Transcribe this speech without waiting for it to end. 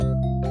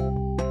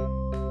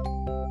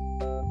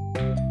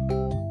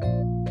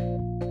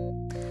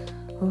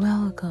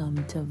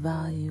Welcome to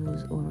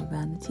Values Over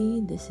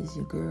Vanity. This is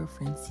your girl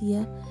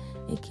Francia,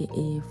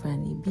 aka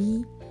Franny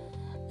B,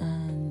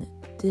 and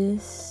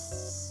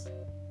this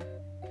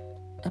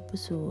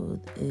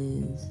episode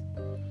is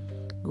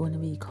going to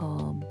be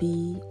called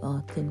Be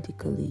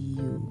Authentically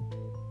You,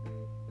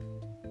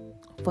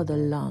 for the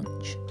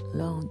launch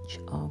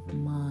of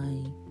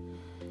my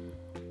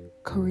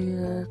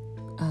career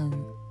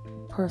and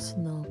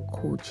personal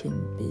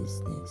coaching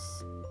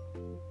business.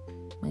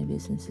 My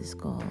business is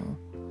called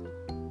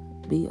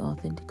Be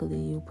Authentically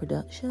You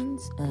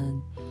Productions,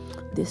 and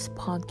this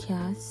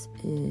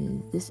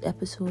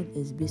episode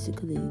is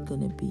basically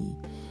going to be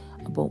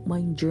about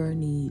my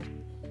journey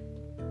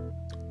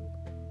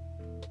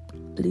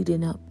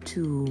leading up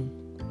to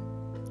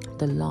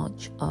the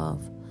launch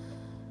of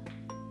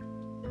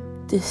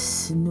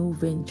this new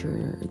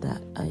venture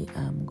that I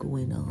am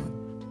going on.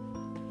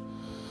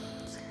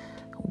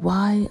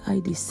 Why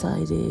I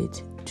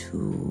decided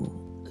to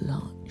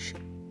launch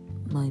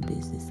my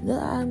business.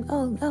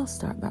 I'll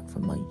start back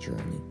from my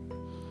journey.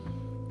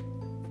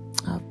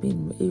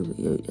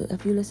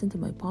 If you listen to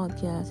my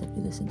podcast, if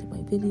you listen to my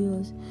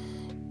videos,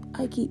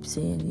 I keep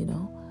saying,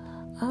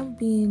 I've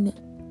been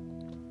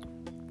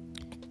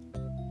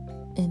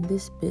in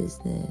this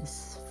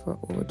business for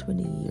over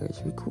 20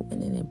 years,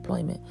 recruitment and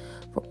employment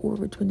for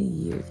over 20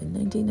 years. In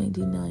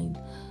 1999,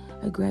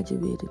 I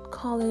graduated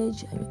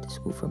college. I went to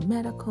school for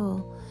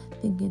medical,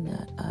 thinking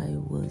that I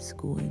was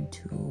going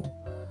to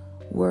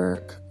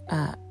work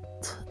at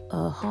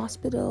a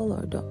hospital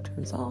or a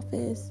doctor's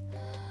office,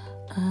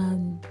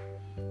 and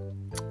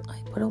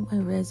I put out my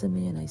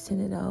resume and I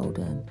sent it out,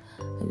 and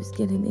I was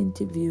getting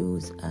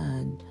interviews.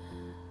 And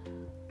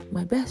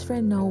my best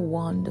friend now,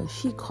 Wanda,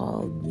 she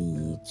called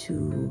me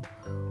to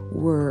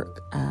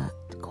work at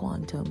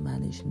Quantum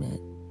Management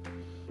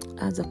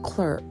as a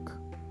clerk,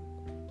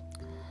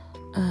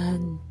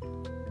 and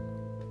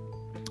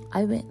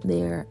I went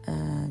there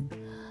and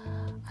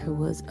I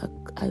was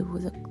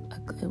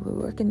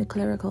working in the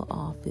clerical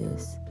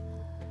office,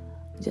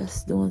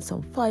 just doing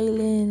some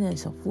filing and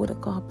some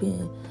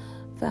photocopying,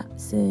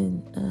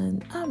 faxing,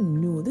 and I'm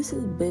new. This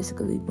is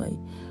basically my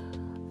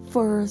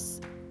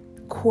first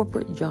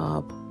corporate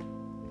job,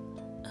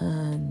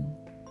 and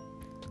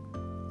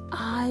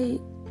I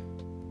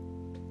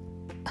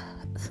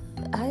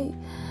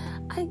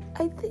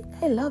think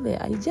I love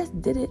it. I just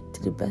did it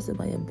to the best of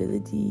my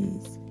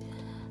abilities,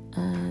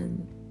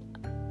 and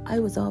I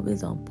was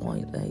always on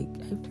point. Like,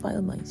 I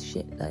filed my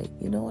shit, like,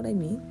 you know what I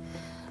mean?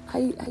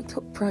 I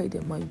took pride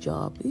in my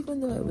job. Even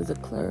though I was a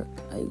clerk,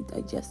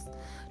 I just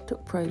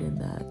took pride in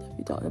that. If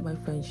you talk to my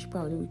friend, she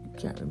probably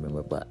can't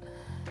remember, but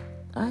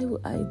I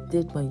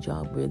did my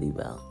job really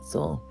well.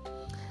 So,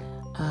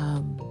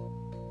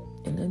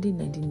 in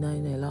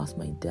 1999, I lost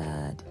my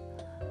dad.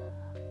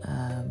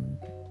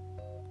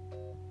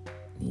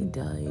 He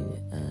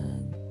died,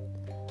 and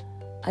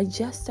I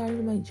just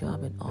started my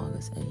job in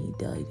August, and he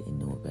died in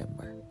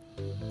November.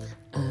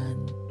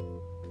 And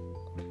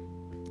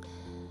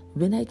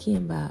when I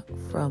came back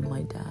from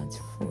my dad's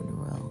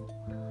funeral,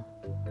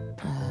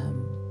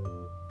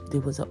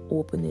 there was an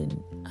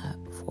opening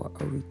for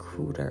a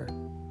recruiter,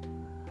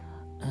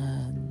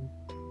 and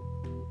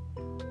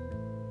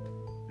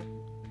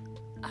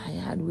I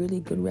had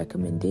really good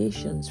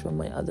recommendations from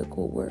my other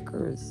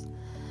co-workers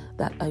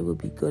that I would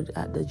be good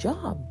at the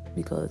job,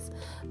 because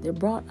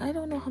I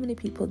don't know how many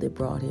people they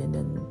brought in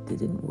and they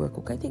didn't work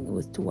out. I think it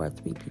was 2 or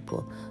 3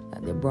 people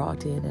that they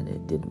brought in and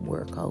it didn't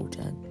work out.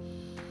 And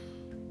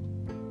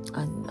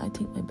I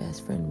think my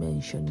best friend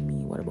mentioned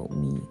me. What about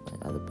me?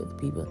 Other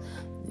people,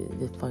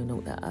 they find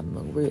out that I'm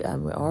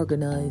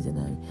organized and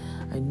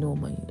I know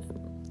my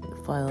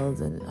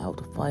files and how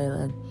to file,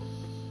 and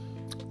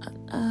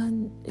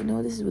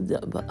this is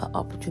an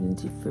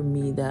opportunity for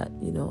me that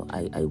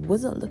I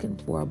wasn't looking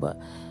for, but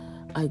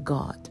I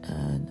got,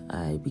 and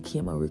I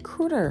became a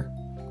recruiter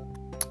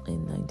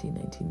in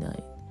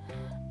 1999.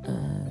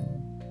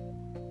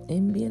 And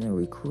in being a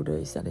recruiter,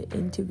 I started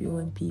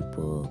interviewing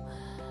people.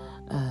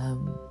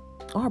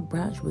 Our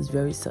branch was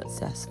very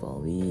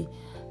successful. We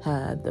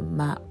had the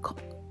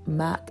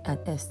Mac and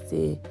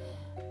Estee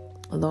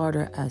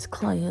Lauder as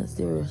clients.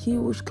 They were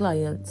huge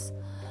clients.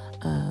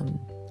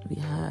 We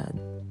had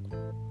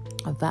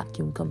a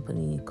vacuum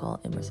company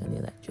called Emerson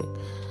Electric,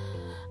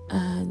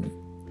 and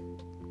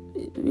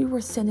we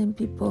were sending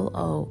people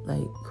out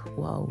like,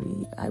 wow,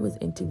 I was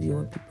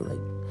interviewing people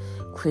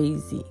like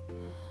crazy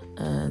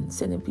and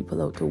sending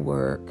people out to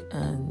work,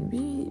 and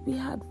we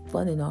had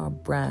fun in our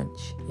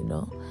branch,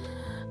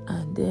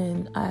 and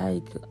then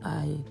I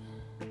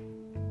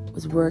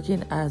was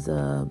working as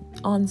a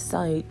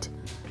on-site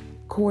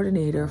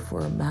coordinator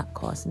for MAC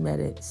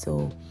Cosmetics.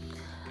 So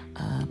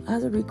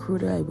as a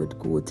recruiter, I would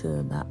go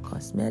to MAC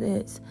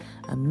Cosmetics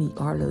and meet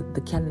all of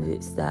the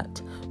candidates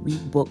that we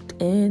booked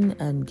in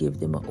and give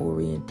them an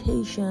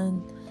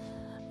orientation.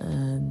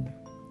 And,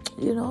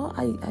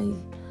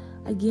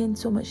 I gained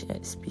so much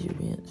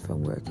experience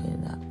from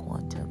working at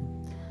Quantum.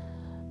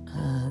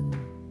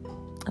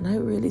 And I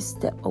really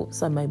stepped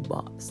outside my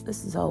box.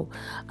 This is how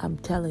I'm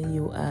telling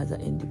you as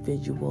an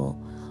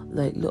individual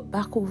like look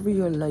back over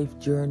your life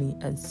journey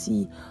and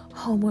see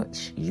how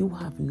much you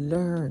have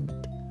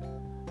learned,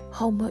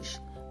 how much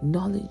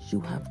knowledge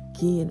you have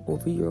gained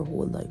over your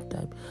whole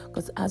lifetime.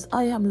 Because as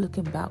I am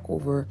looking back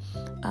over,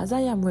 as I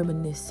am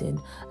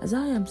reminiscing, as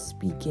I am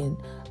speaking,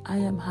 I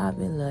am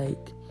having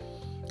like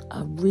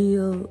a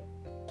real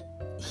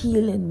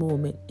healing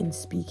moment in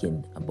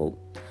speaking about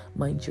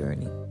my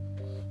journey.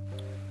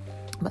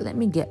 But let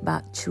me get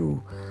back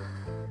to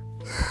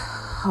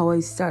how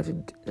I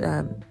started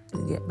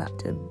get back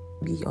to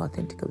be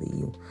authentically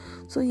you.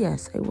 So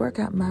yes, I work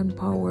at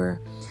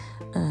Manpower,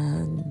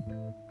 and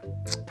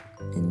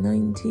in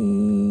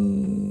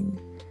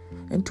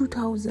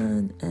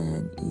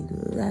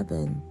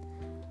 2011,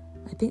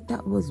 I think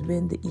that was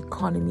when the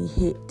economy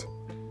hit.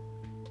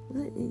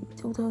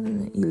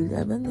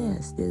 2011,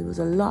 yes, there was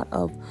a lot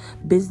of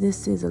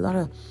businesses, a lot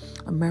of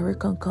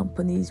American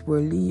companies were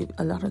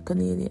a lot of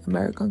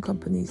American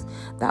companies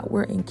that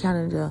were in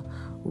Canada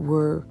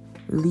were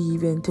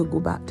leaving to go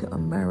back to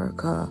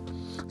America.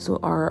 So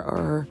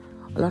a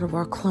lot of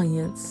our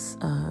clients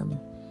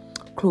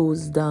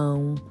closed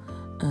down,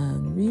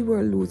 and we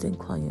were losing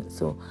clients.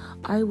 So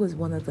I was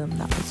one of them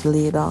that was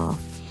laid off.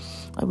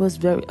 I was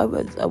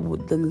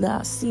the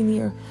last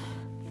senior.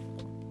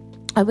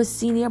 I was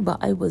senior,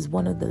 but I was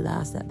one of the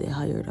last that they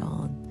hired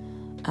on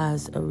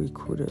as a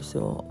recruiter.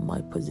 So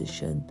my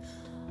position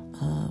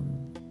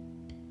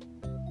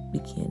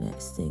became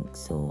extinct.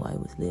 So I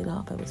was laid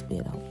off. I was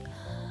paid out.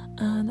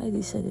 And I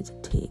decided to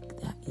take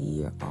that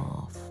year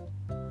off.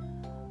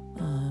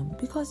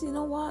 Because you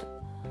know what?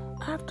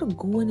 After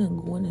going,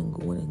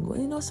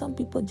 some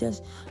people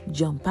just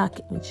jump back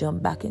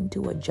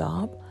into a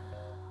job.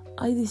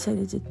 I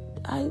decided to.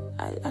 I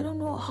don't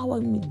know how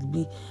I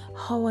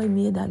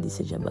made that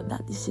decision, but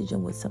that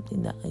decision was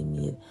something that I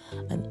made.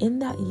 And in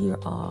that year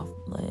off,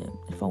 I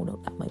found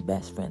out that my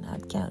best friend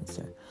had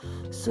cancer.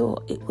 So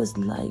it was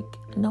like,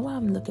 now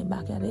I'm looking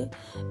back at it,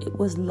 it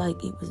was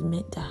like it was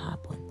meant to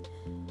happen.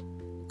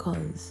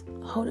 Because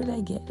how did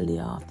I get laid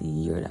off the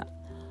year that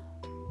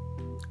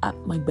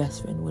my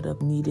best friend would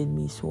have needed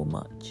me so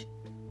much?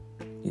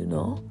 You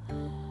know?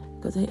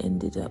 Because I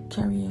ended up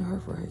carrying her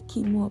for her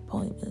chemo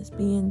appointments,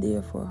 being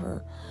there for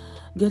her,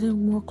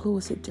 getting more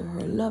closer to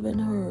her, loving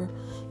her.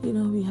 You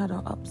know, we had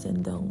our ups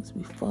and downs.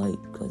 We fight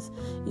because,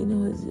 you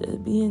know, it's,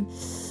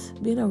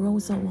 being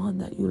around someone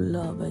that you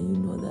love and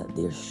you know that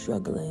they're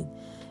struggling,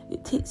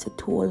 it takes a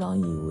toll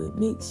on you. It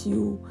makes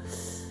you...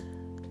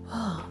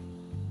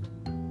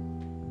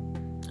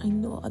 I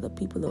know other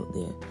people out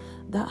there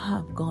that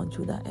have gone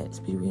through that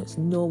experience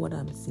know what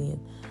I'm saying.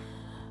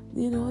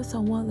 You know,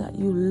 someone that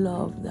you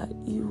love, that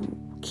you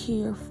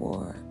care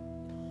for.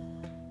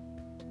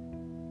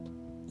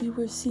 You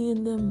were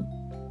seeing them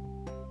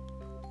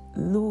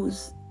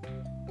lose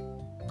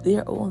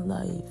their own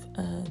life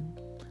and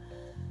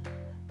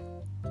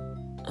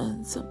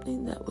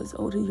something that was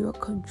out of your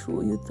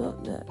control. You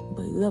thought that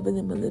by loving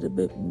them a little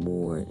bit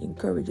more,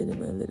 encouraging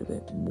them a little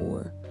bit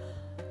more,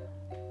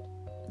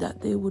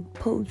 that they would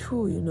pull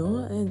through, you know.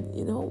 And,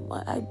 you know,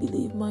 I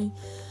believe my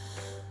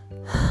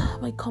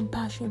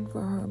compassion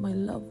for her, my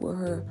love for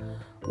her,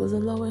 was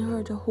allowing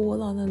her to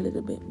hold on a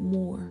little bit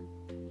more.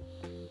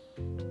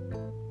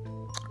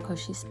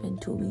 Because she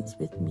spent 2 weeks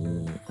with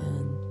me,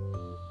 and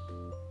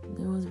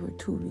those were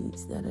 2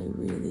 weeks that I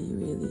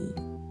really...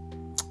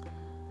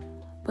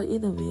 But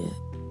either way,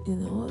 you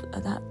know,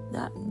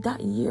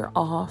 that year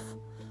off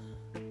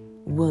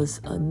was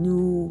a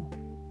new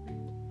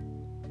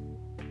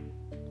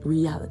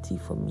reality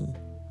for me.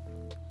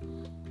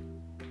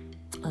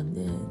 And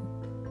then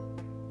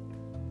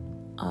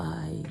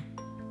I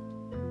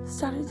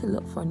started to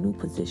look for a new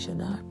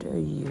position after a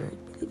year. I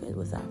believe it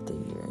was after a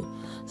year.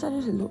 I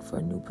started to look for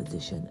a new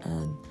position,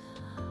 and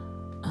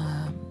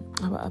I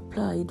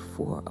applied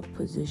for a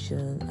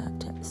position at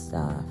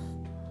TechStaff.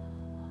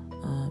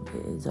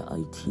 It is an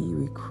IT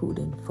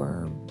recruiting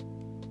firm.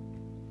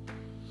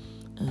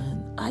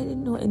 And I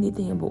didn't know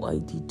anything about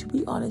IT. To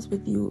be honest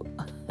with you,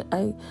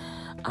 I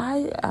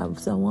am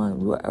someone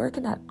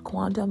working at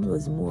Quantum.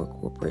 Was more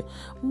corporate,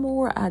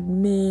 more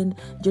admin,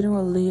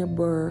 general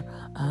labor,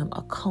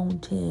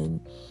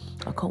 accounting,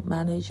 account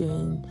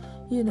managing,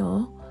 you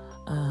know,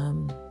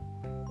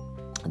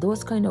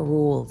 those kind of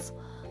roles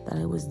that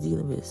I was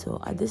dealing with. So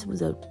this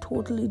was a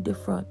totally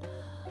different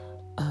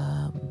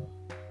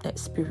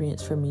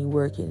experience for me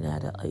working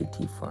at an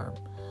IT firm.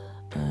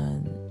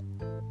 And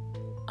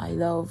I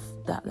love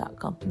that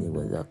company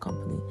was a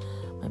company.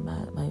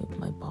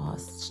 My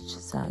boss,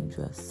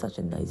 Sandra, such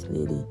a nice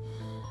lady.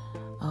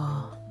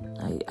 I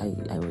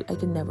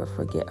can never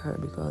forget her,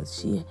 because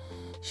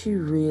she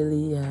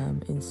really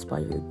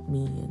inspired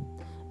me and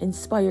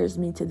inspires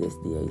me to this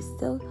day.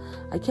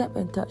 I kept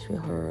in touch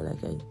with her.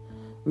 Like, I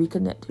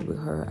reconnected with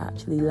her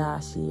actually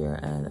last year,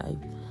 and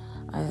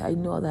I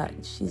know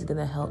that she's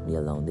gonna help me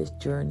along this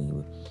journey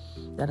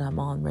that I'm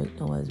on right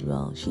now as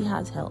well. She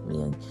has helped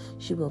me, and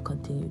she will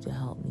continue to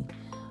help me.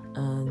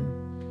 And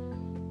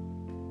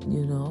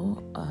you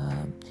know,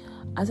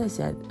 as I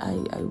said,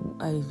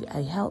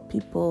 I help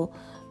people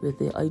with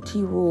the IT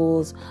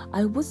roles.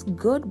 I was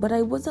good, but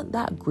I wasn't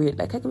that great.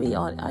 Like I can be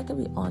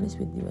honest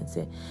with you and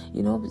say,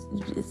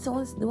 it's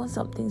someone's doing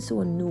something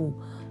so new.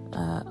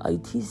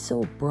 IT is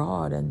so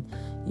broad, and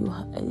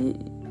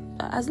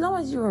as long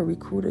as you're a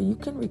recruiter, you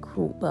can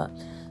recruit, but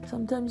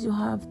sometimes you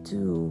have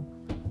to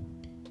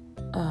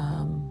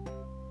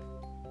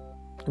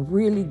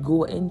really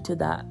go into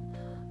that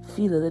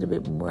field a little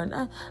bit more.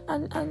 And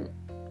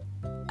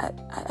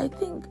I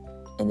think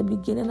in the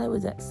beginning I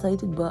was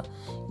excited, but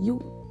you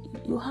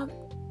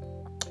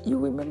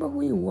remember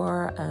who you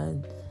were,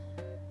 and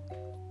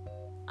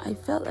I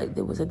felt like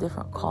there was a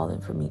different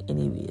calling for me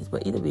anyways.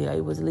 But either way, I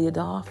was laid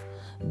off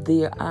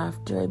there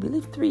after, I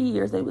believe, 3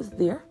 years I was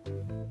there.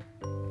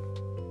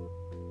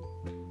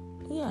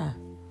 Yeah.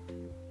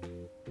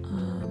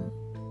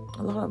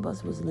 A lot of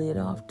us was laid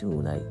off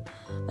too. Like,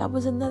 that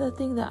was another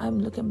thing that I'm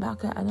looking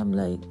back at, and I'm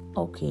like,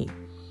 okay,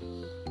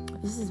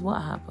 this is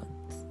what happens.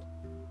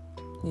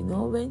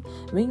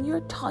 When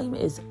your time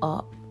is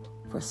up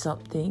for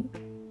something,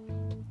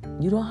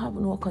 you don't have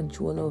no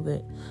control of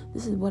it.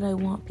 This is what I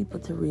want people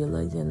to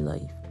realize in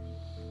life.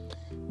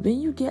 When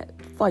you get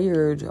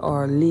fired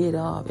or laid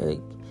off, I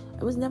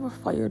was never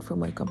fired from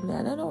my company.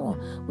 And I don't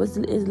know, is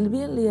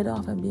being laid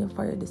off and being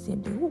fired the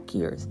same thing? Who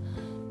cares?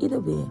 Either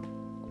way,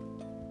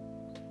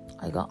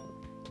 I got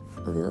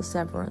a little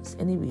severance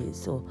anyway.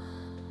 So,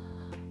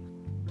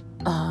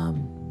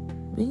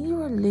 when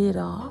you are laid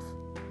off,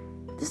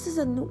 this is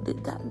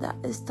that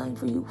is time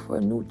for you for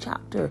a new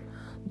chapter.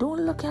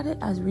 Don't look at it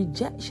as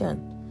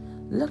rejection.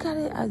 Look at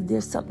it as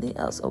there's something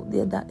else out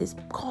there that is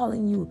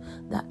calling you,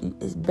 that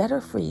is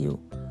better for you.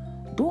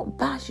 Don't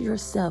bash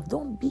yourself.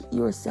 Don't beat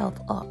yourself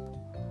up.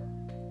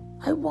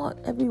 I want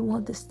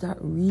everyone to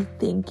start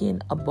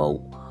rethinking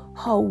about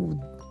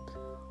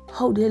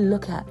how they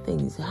look at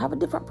things. Have a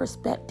different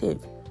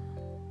perspective.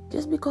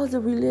 Just because the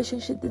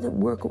relationship didn't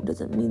work out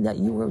doesn't mean that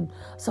you were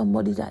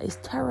somebody that is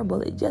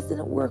terrible. It just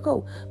didn't work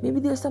out. Maybe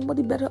there's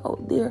somebody better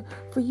out there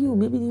for you.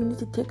 Maybe you need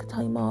to take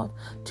time off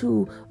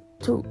to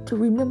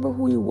remember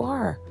who you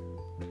are.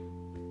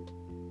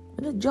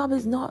 When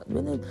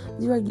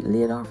you are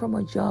laid off from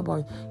a job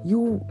or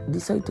you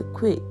decide to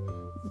quit,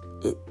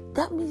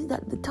 that means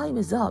that the time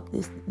is up.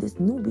 There's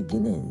new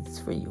beginnings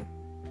for you,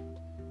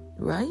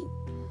 right?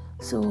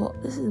 So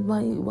this is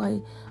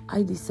why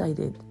I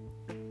decided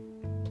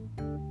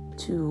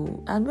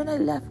to. And when I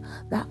left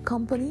that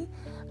company,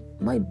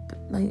 my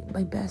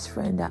best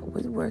friend that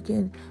was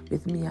working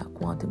with me at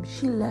Quantum,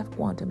 she left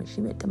Quantum and she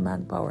went to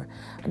Manpower,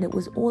 and it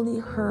was only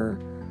her.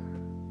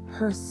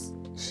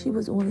 She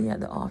was only at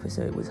the office.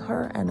 So it was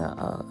her and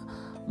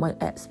my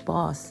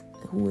ex-boss,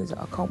 who is an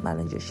account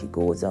manager. She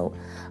goes out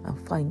and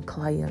finds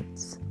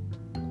clients,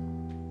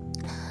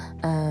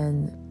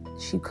 and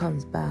she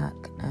comes back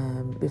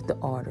with the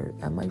order.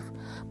 And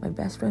my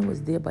best friend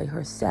was there by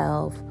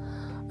herself.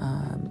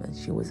 And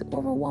she was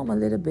overwhelmed a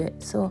little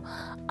bit. So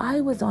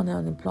I was on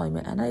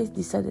unemployment, and I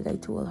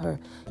told her,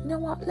 you know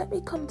what, let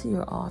me come to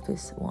your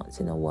office once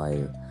in a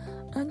while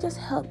and just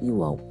help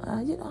you out.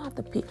 You don't have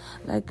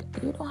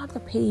to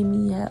pay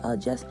me. I'll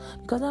just,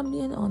 because I'm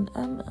on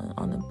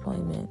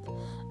unemployment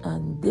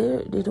and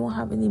they don't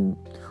have any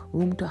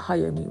room to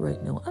hire me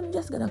right now, I'm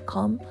just gonna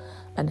come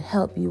and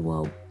help you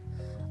out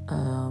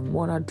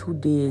 1 or 2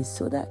 days,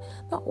 so that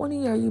not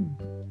only are you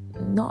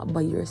not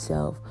by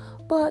yourself,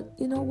 but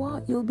you know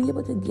what, I'll be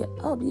able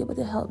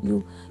to help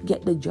you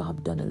get the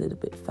job done a little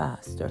bit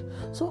faster.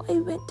 So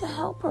I went to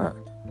help her,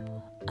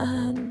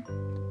 and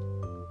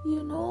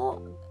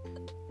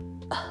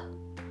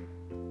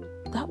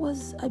that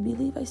was, I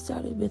believe I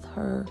started with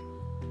her.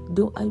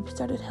 I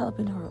started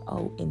helping her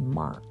out in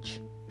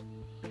March,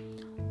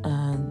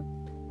 and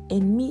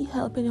in me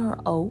helping her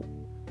out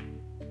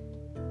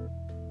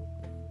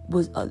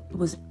was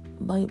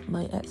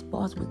my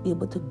ex-boss was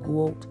able to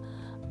go out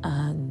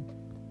and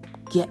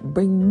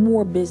bring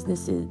more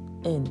businesses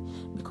in,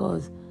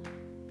 because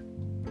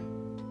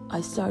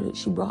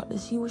she brought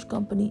this huge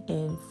company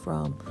in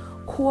from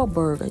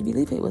Coburg. I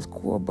believe it was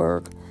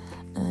Coburg.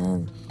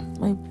 And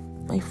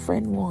my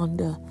friend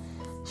Wanda,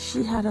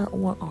 she had her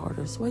own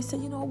order. So I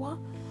said, you know what?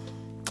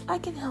 I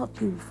can help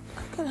you.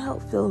 I can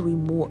help fill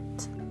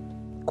remote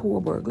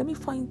Coburg. Let me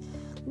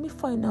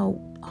find out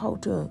how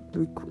to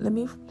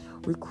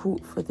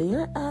recruit for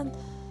there. And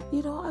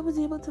I was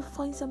able to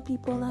find some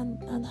people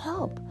and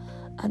help.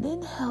 And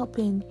then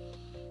helping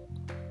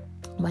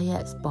my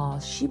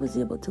ex-boss, she was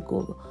able to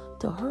go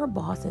to her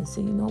boss and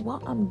say, you know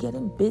what, I'm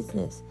getting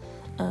business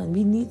and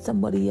we need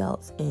somebody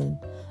else in,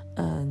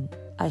 and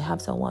I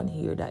have someone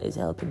here that is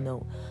helping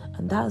now.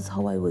 And that's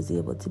how I was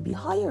able to be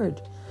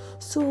hired.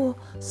 So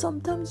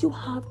sometimes you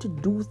have to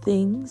do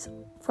things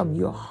from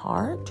your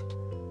heart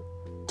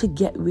to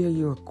get where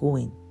you're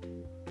going,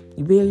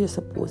 where you're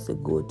supposed to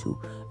go to.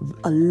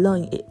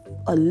 It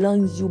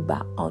aligns you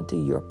back onto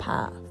your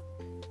path.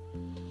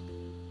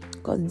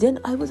 Because then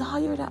I was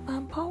hired at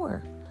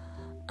Manpower,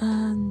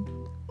 and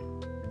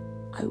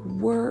I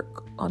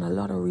work on a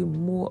lot of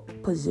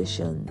remote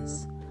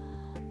positions,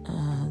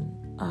 and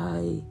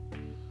I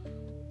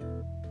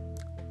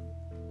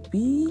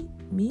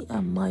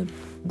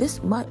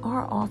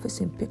our office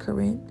in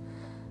Pickering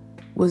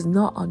was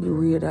not on the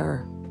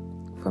radar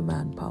for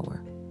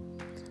Manpower.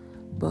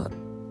 But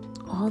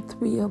all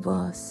three of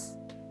us,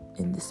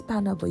 in the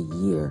span of a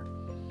year,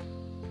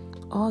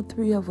 all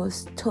three of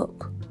us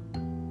took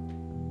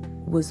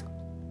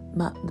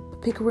the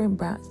Pickering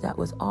branch that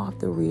was off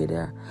the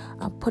radar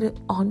and put it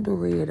on the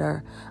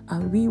radar,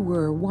 and we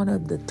were one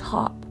of the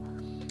top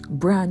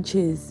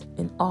branches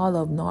in all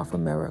of North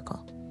America.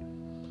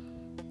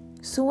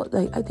 So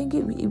I think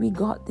we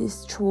got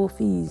these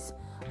trophies.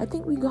 I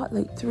think we got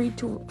 3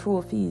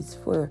 trophies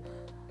for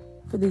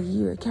the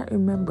year. I can't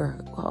remember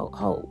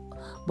how,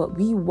 but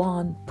we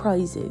won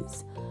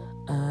prizes,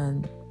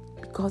 and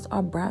because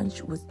our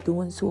branch was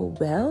doing so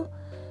well,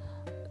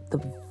 the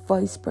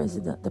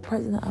president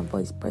and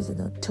vice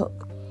president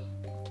took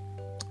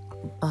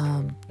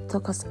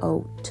us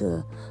out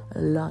to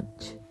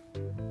lunch,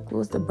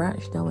 closed the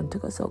branch down and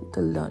took us out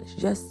to lunch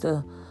just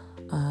to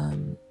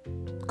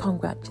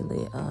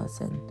congratulate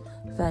us and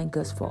thank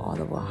us for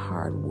all of our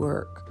hard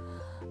work.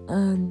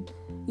 And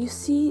you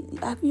see,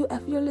 if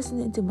you're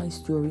listening to my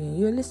story and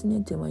you're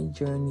listening to my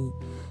journey,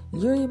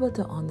 you're able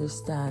to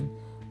understand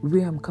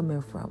where I'm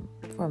coming from.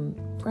 From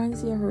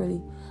Francia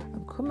Hurley,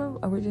 I'm coming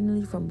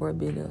originally from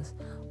Barbados.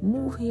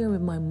 Moved here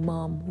with my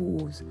mom,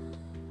 who's,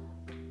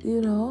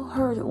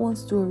 her own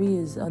story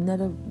is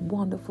another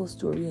wonderful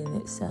story in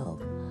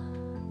itself.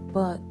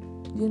 But,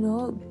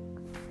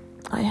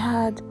 I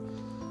had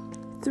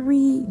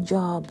 3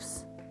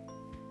 jobs,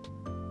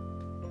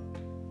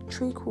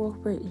 3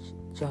 corporate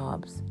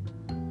jobs,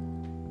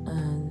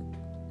 and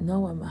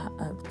now I'm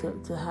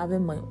to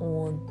having my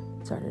own,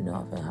 starting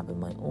off and having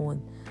my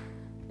own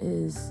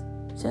is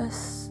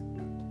just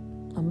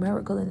a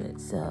miracle in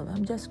itself.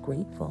 I'm just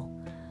grateful.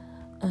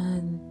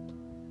 And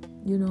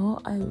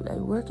I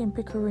work in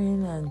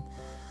Pickering, and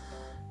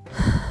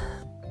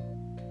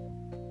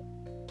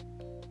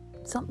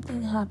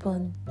something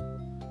happened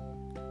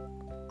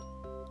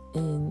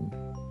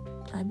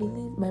I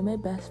believe my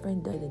best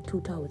friend died in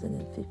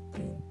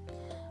 2015.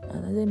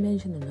 And as I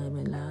mentioned in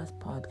my last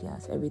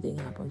podcast, everything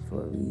happens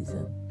for a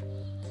reason.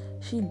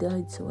 She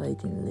died so I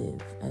can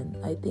live, and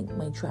I think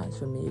my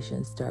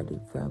transformation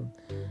started from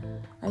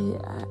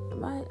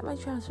my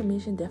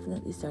transformation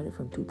definitely started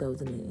from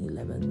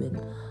 2011 when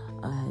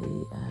I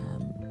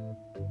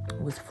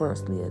was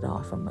first laid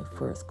off from my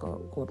first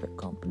corporate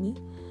company,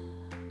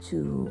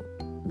 to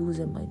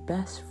losing my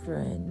best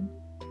friend.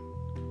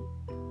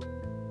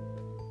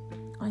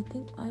 I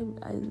think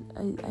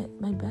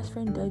my best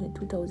friend died in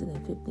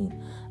 2015,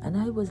 and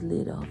I was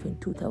laid off in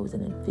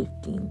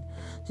 2015.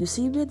 You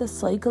see where the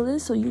cycle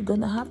is? So you're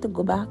gonna have to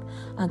go back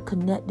and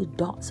connect the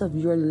dots of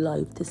your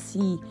life to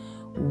see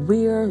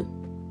where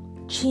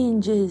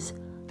changes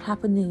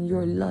happen in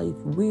your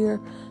life, where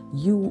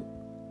you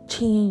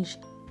change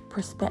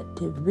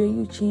perspective, where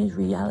you change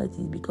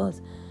reality.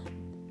 Because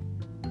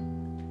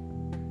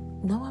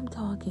now I'm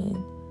talking,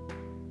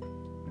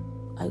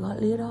 I got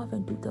laid off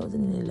in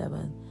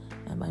 2011.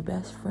 And my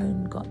best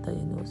friend got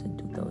diagnosed in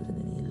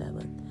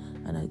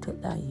 2011, and I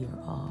took that year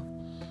off.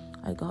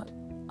 I got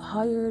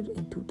hired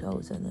in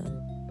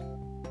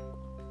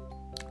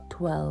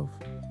 2012,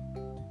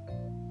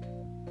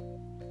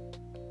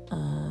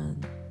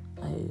 and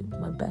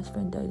my best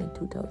friend died in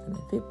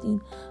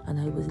 2015, and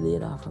I was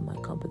laid off from my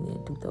company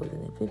in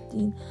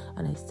 2015,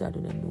 and I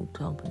started a new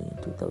company in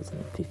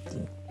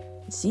 2015.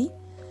 See?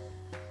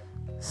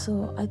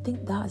 So I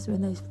think that's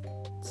when I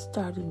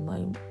started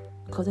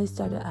because I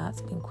started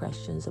asking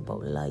questions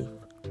about life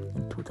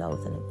in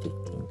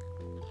 2015.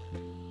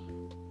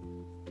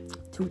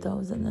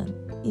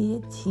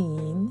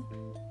 2018,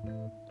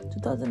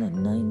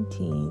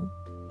 2019,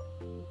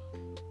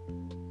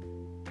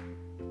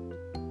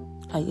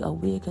 I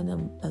awakened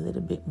a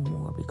little bit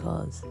more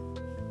because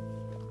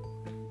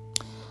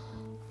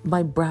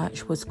my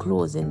branch was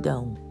closing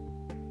down.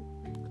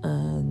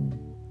 And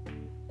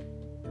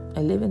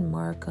I live in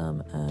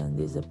Markham, and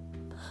there's a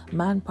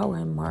Manpower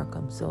in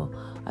Markham, so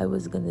I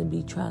was going to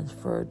be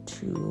transferred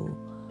to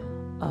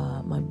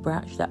my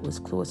branch that was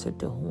closer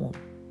to home.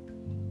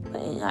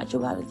 But in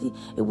actuality,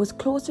 it was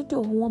closer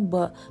to home,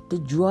 but the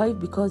drive,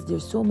 because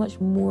there's so much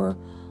more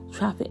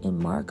traffic in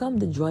Markham,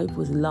 the drive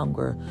was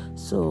longer.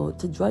 So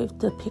to drive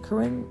to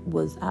Pickering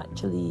was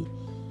actually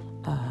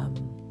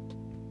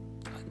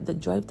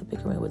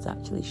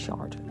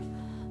shorter.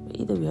 But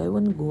either way, I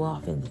wouldn't go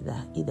off into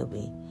that either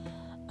way.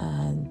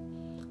 And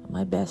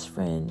my best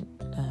friend,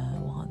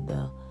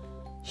 Wanda,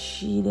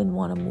 she didn't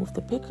want to move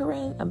to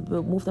Pickering and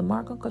move to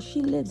Markham because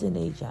she lives in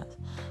Ajax.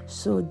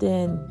 So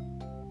then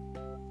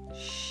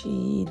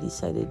she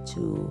decided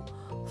to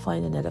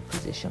find another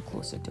position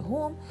closer to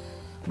home.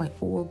 My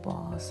old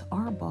boss,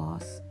 our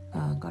boss,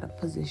 got a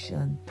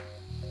position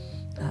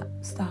at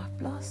Staff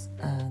Plus,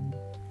 and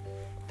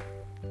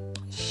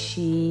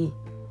she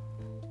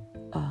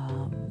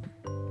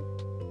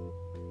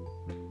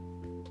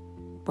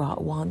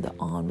brought Wanda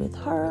on with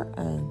her,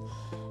 and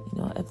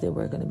if they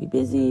were going to be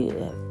busy,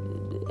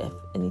 if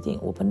anything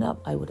opened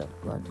up, I would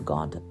have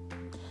gone to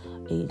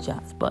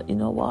Ajax. But you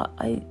know what?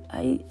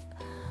 I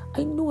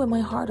knew in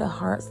my heart of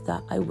hearts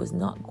that I was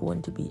not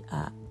going to be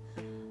at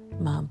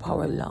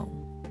Manpower long.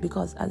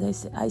 Because as I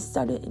said, I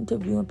started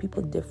interviewing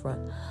people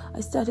different.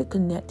 I started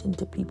connecting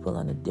to people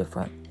in a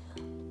different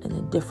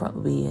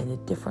way, in a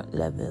different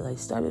level. I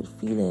started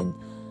feeling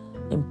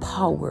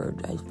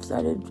empowered. I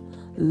started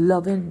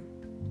loving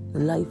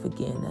life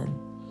again,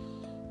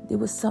 and there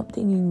was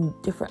something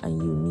different and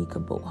unique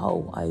about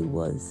how I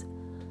was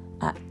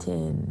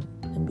acting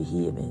and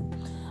behaving.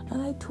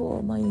 And I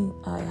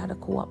had a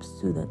co-op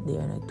student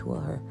there, and I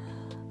told her,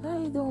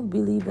 I don't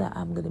believe that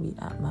I'm going to be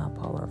at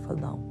Manpower for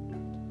long.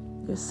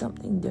 There's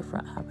something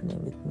different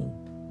happening with me.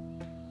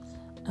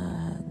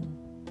 And,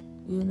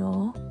 you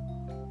know,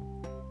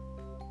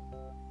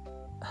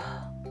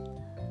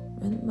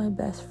 when my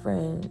best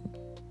friend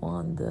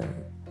Wanda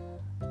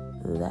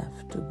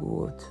left to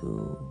go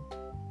to,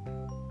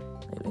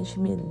 when she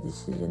made the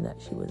decision that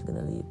she was going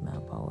to leave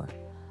Manpower,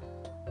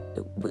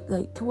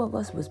 like two of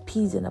us was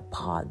peas in a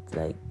pod,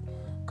 like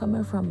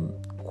coming from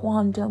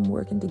Quantum,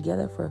 working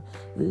together for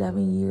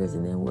 11 years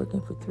and then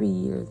working for 3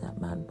 years at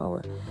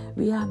Manpower.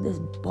 We have this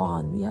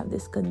bond, we have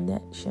this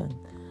connection,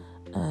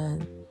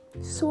 and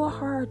it's so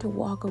hard to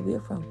walk away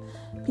from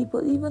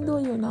people, even though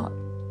you're not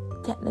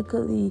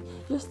technically,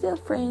 you're still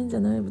friends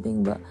and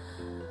everything, but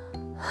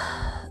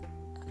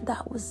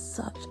that was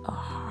such a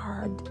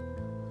hard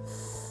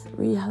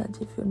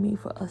reality for me,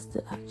 for us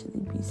to actually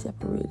be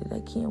separated.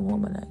 I came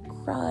home and I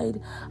cried.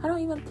 I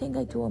don't even think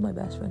I told my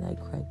best friend I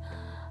cried.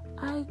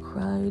 I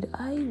cried.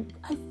 I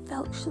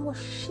felt so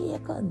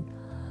shaken.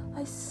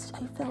 I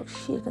felt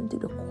shaken to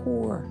the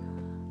core.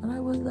 And I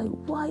was like,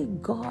 why,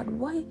 God?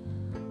 Why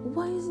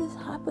is this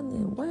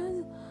happening?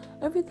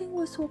 Everything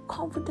was so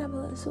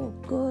comfortable and so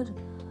good.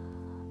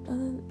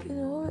 And you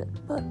know,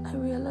 but I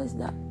realized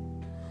that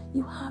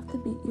you have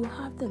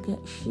to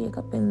get shaken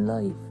up in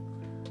life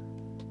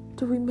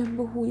to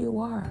remember who you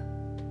are.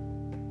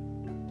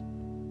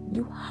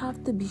 You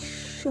have to be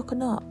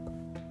shooken up.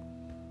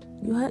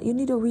 You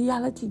need a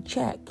reality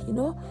check, you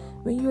know?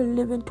 When you're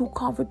living too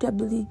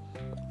comfortably,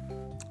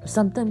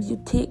 sometimes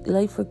you take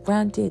life for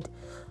granted.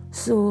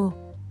 So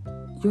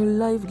your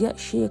life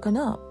gets shaken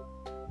up.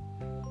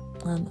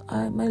 And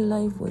my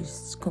life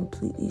was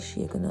completely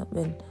shaken up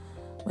when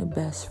my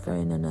best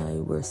friend and I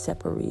were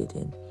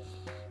separating.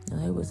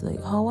 And I was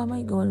like, how am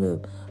I going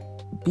to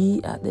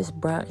be at this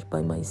branch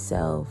by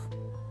myself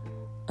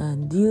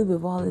and deal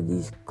with all of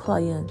these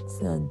clients?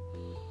 And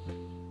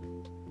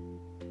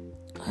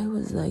I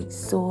was like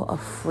so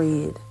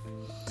afraid.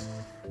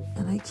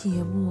 And I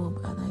came home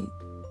and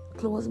I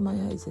closed my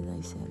eyes and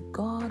I said,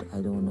 God, I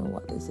don't know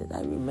what this is.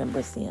 I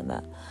remember saying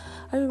that.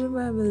 I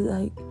remember I was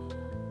like,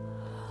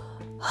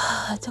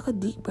 I took a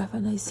deep breath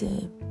and I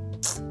said,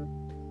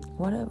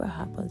 whatever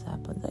happens,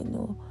 happens. I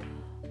know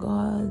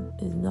God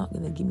is not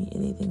going to give me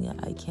anything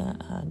that I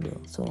can't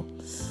handle. So,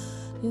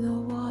 you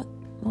know what?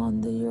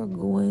 Wanda, you're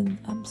going.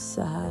 I'm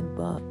sad,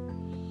 but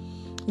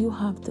you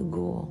have to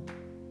go.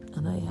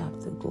 And I have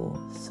to go.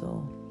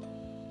 So,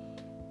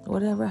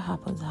 whatever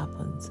happens,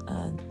 happens.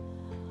 And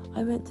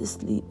I went to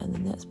sleep, and the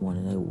next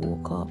morning I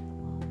woke up.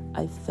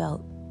 I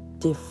felt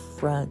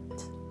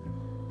different.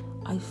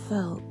 I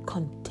felt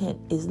content.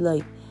 It's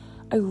like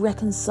I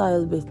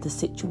reconciled with the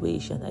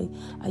situation.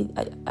 I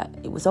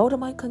it was out of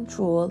my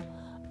control,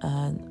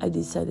 and I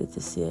decided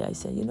to say, I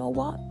said, you know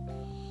what?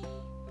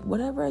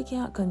 Whatever I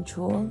can't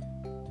control,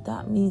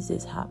 that means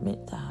it's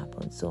meant to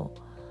happen. So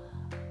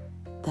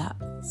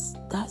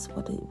that's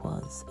what it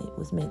was. It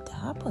was meant to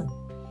happen.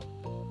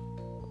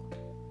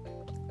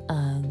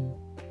 And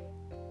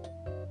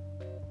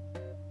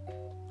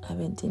I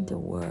went into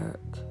work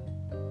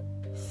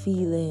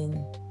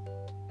feeling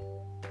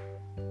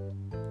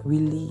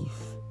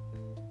relief,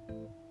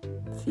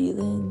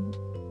 feeling,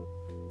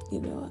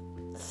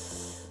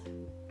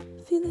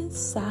 feeling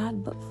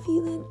sad, but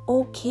feeling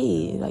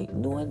okay, like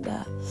knowing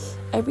that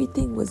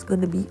everything was going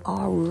to be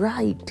all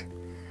right.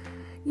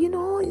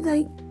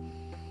 Like,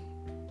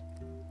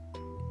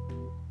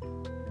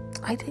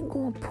 I didn't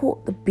go and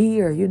poke the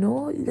bear,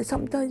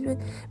 Sometimes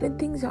when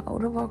things are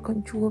out of our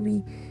control,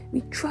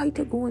 we try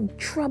to go and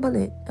trouble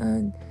it.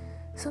 And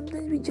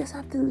sometimes we just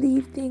have to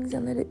leave things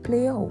and let it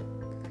play out.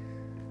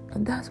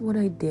 And that's what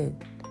I did.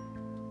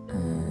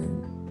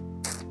 And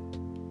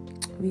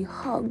we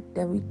hugged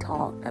and we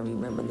talked. I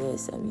remember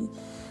this. And we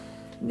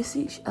missed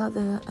each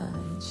other.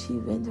 And she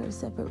went her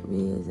separate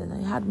ways. And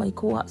I had my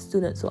co-op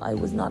student, so I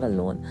was not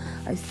alone.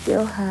 I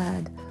still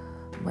had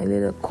my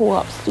little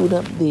co-op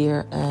student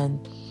there.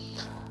 And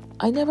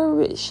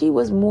she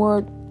was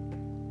more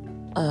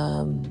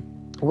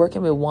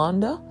working with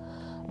Wanda.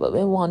 But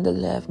when Wanda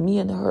left, me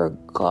and her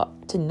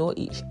got to know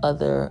each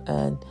other,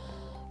 and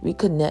we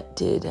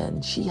connected,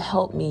 and she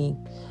helped me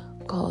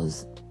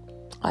because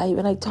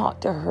when I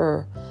talked to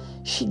her,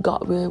 she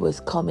got where it was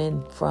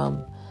coming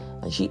from,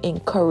 and she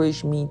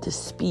encouraged me to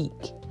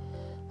speak.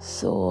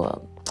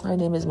 So her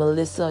name is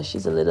Melissa.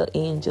 She's a little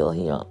angel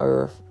here on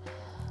earth,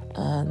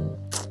 and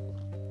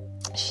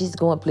she's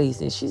going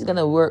places. She's going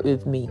to work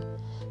with me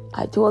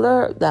I told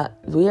her that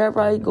wherever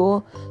I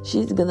go,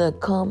 she's going to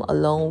come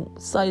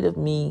alongside of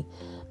me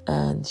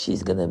and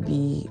she's going to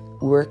be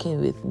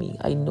working with me.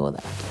 I know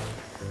that.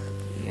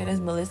 You hear this,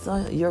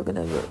 Melissa? You're going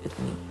to work with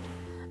me.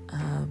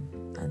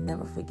 I'll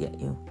never forget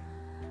you.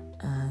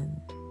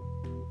 And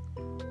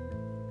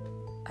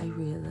I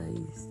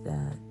realized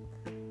that,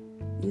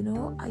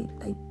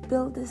 I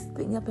built this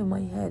thing up in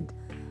my head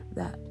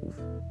that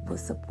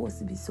was supposed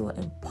to be so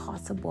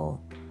impossible.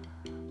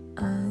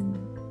 And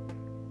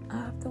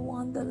after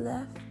Wanda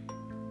left,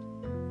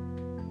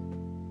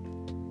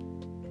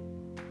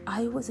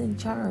 I was in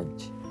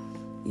charge.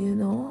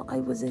 I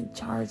was in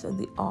charge of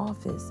the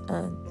office,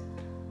 and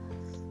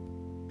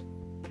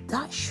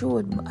that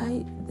showed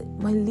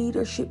my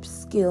leadership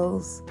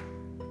skills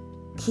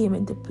came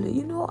into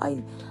play.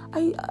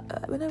 I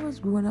when I was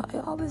growing up, I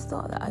always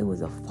thought that I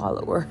was a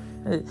follower.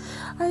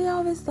 I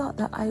always thought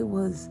that I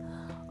was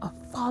a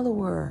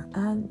follower,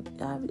 and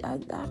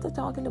after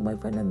talking to my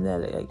friend, I'm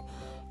like,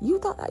 you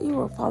thought that you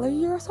were a follower?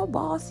 You're so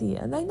bossy.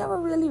 And I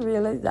never really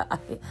realized that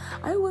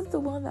I was the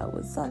one that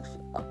was such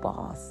a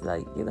boss.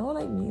 Like, you know what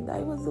I mean? I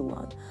was the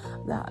one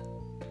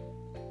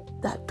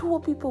that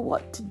told people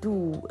what to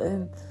do,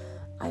 and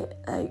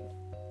I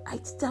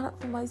stand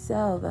up for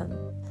myself, and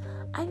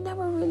I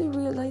never really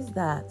realized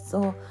that.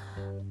 So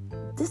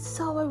this is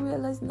how I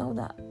realize now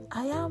that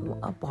I am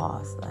a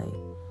boss. Like,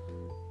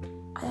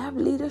 I have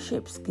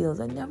leadership skills.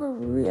 I never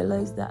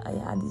realized that I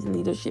had these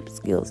leadership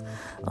skills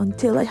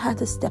until I had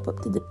to step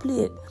up to the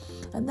plate.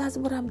 And that's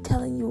what I'm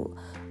telling you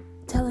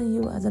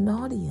as an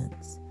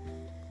audience.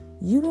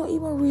 You don't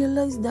even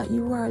realize that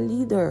you are a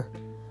leader.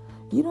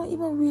 You don't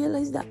even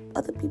realize that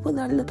other people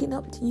are looking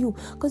up to you.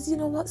 Because you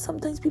know what?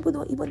 Sometimes people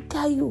don't even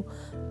tell you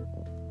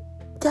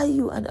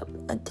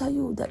and tell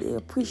you that they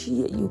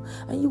appreciate you.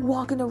 And you're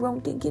walking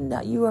around thinking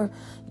that you're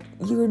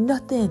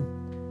nothing.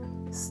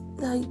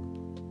 Like,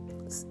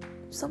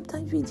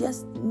 sometimes we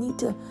just need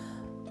to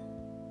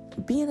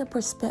be in a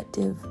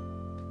perspective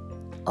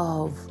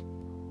of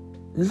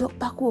look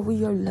back over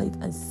your life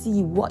and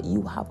see what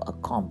you have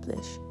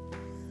accomplished.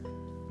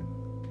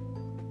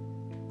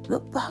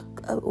 Look back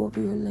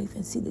over your life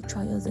and see the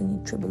trials and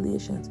your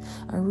tribulations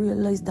and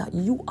realize that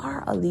you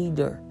are a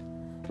leader.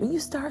 When you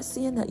start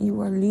seeing that you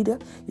are a leader,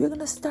 you're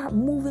going to start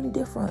moving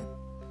different.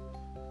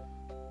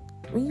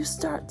 When you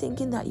start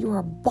thinking that you're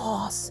a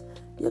boss,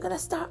 you're going to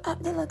start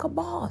acting like a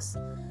boss.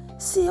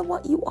 Say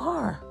what you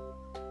are.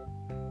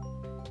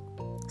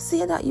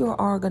 Say that you're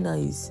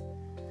organized.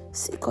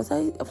 Because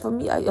for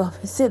me, I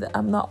always say that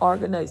I'm not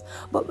organized.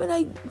 But when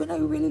I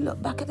really look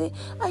back at it,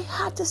 I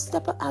had to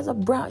step up as a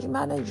branch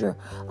manager.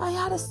 I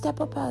had to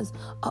step up as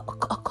a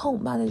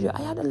account manager.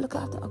 I had to look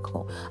after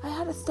account. I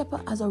had to step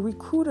up as a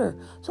recruiter.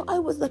 So I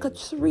was like a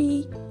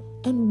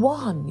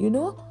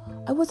 3-in-1,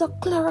 I was a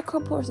clerical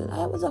person.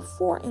 I was a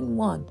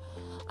 4-in-1.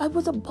 I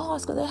was a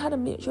boss because I had to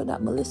make sure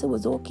that Melissa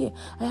was okay.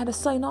 I had to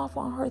sign off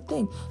on her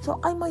thing.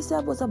 So I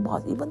myself was a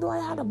boss. Even though I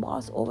had a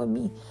boss over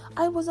me,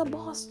 I was a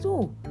boss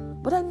too.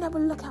 But I never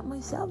look at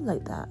myself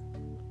like that.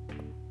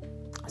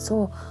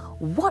 So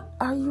what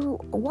are you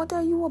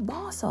a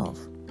boss of?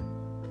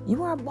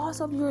 You are a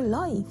boss of your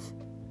life.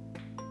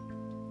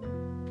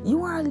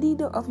 You are a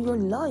leader of your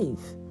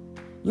life.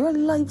 Your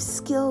life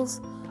skills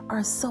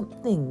are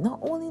something. Not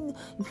only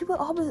people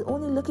are always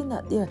only looking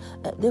at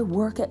their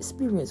work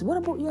experience. What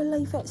about your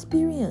life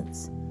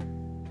experience?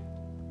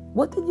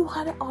 What did you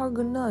have to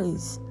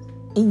organize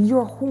in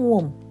your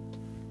home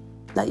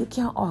that you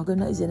can't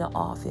organize in an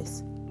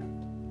office?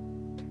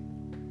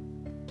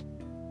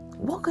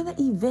 What kind of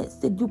events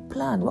did you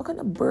plan? What kind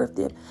of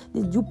birthday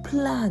did you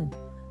plan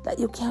that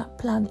you can't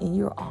plan in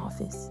your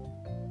office?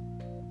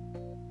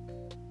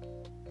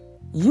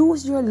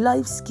 Use your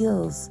life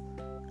skills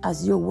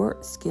as your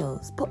work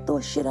skills. Put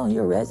those shit on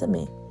your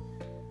resume.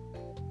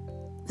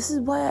 This is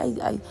why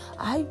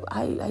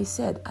I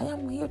said I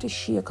am here to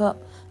shake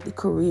up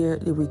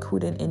the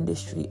recruiting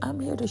industry.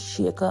 I'm here to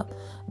shake up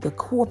the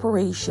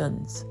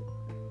corporations.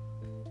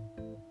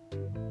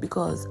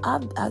 Because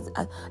I've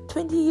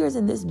 20 years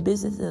in this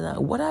business,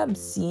 and what I'm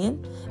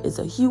seeing is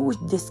a huge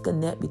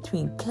disconnect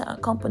between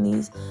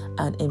companies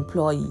and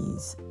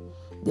employees.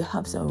 They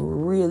have some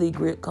really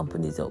great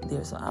companies out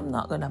there, so I'm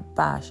not going to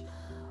bash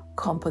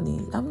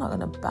companies. I'm not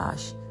going to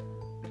bash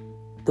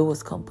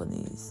those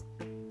companies.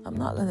 I'm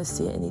not going to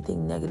say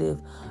anything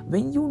negative.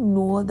 When you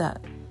know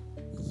that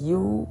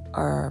you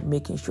are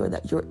making sure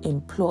that your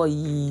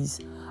employees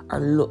are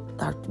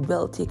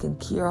well taken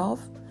care of,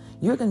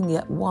 you're going to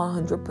get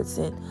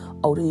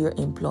 100% out of your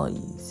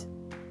employees.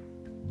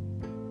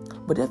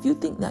 But if you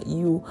think that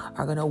you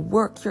are going to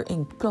work your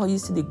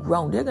employees to the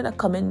ground, they're going to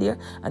come in there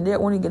and they're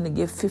only going to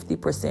give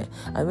 50%.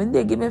 And when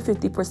they're giving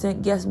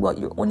 50%, guess what?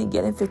 You're only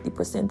getting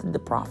 50% of the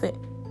profit.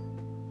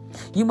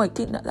 You might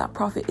think that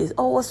profit is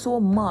so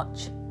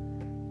much.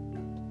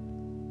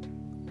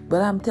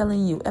 But I'm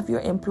telling you, if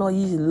your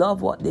employees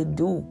love what they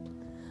do,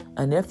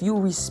 and if you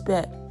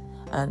respect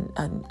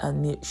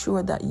and make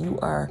sure that you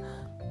are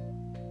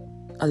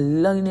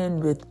aligning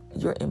with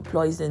your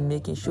employees and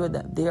making sure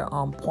that they're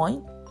on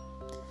point,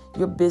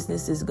 your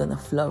business is going to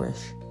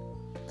flourish.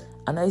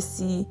 And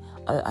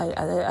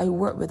I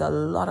work with a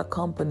lot of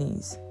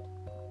companies.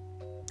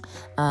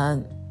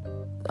 And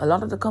a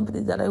lot of the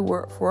companies that I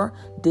work for,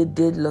 they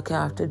did look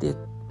after the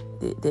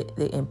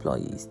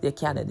employees, their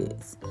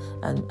candidates.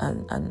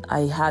 And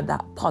I had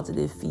that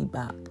positive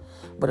feedback.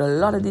 But a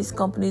lot of these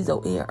companies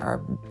out here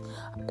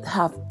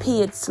have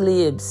paid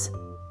slaves,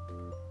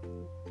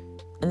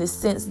 in the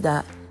sense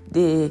that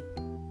they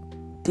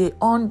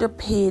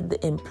underpaid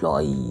the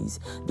employees.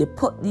 They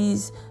put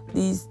these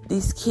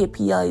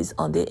KPIs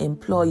on their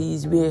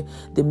employees, where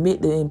they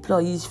make the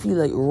employees feel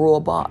like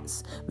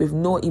robots with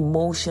no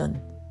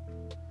emotion.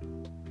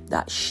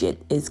 That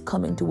shit is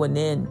coming to an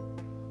end.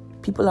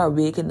 People are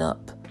waking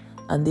up,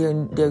 and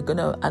they're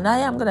gonna, and I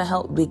am gonna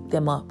help wake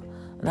them up,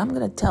 and I'm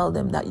gonna tell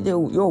them that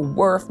you're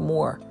worth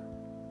more.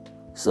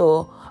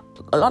 So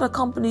a lot of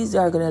companies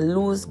are gonna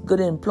lose good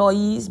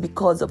employees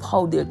because of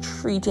how they're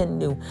treating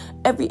you.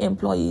 Every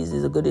employee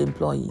is a good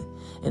employee.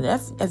 And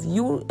if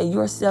you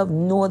yourself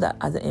know that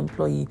as an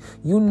employee,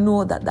 you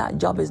know that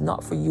job is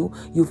not for you.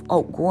 You've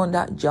outgrown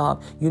that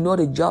job. You know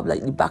the job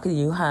like the back of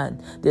your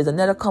hand. There's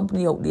another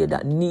company out there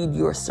that need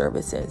your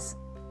services.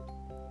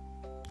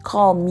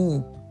 Call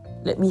me.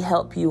 Let me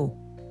help you.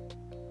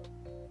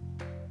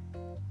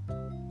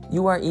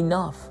 You are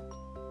enough.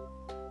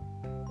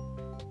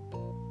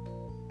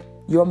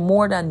 You're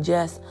more than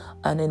just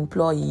an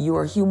employee.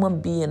 You're a human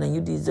being, and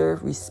you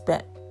deserve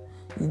respect.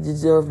 You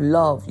deserve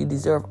love. You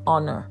deserve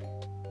honor.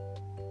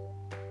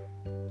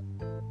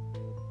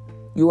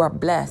 You are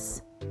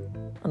blessed.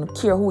 I don't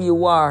care who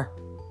you are.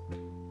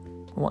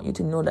 I want you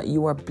to know that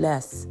you are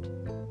blessed.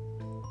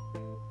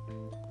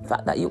 The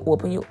fact that you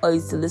open your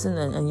eyes to listen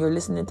and you're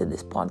listening to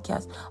this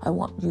podcast, I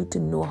want you to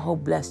know how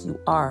blessed you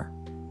are.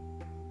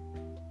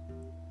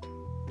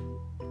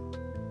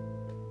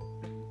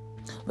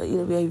 But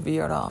it'll be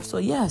veered off. So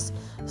yes.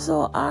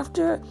 So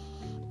after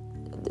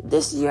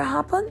this year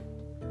happened,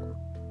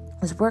 I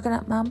was working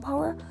at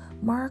Manpower,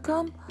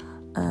 Markham,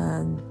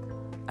 and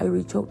I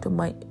reached out to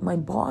my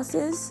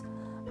bosses,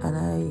 and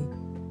I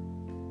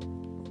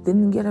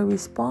didn't get a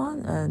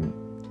response. And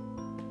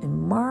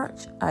in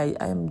March, I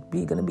am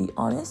gonna be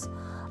honest,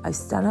 I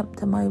stand up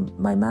to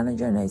my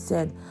manager and I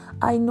said,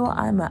 I know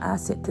I'm an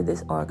asset to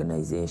this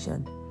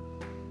organization.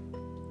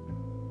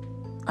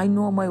 I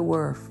know my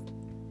worth.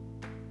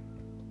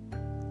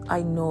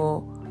 I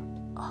know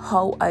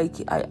how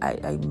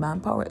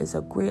Manpower is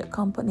a great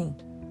company.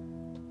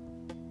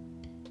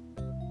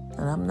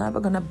 And I'm never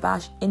going to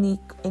bash any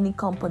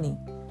company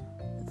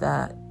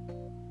that,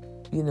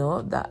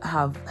 that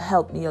have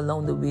helped me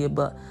along the way.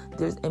 But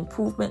there's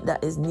improvement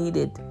that is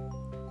needed.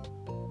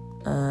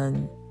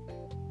 And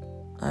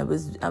I'm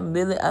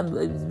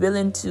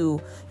willing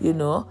to,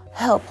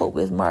 help out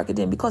with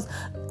marketing, because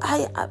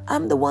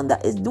I'm the one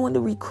that is doing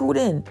the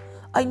recruiting.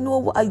 I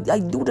know I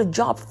do the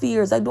job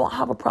fairs. I don't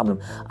have a problem.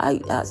 I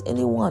ask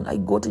anyone. I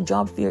go to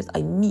job fairs.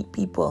 I meet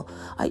people.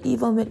 I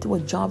even went to a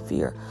job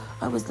fair.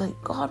 I was like,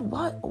 God,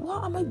 what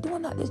am I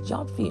doing at this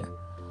job fair?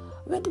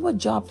 I went to a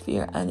job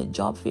fair, and the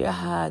job fair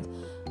had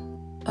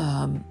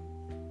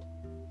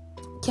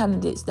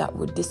candidates that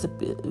were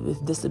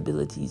with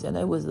disabilities. And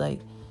I was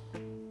like,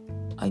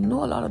 I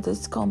know a lot of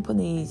these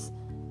companies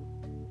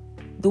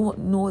don't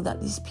know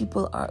that these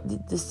people the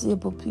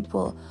disabled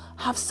people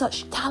have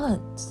such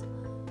talents.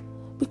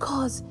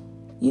 Because,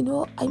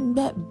 I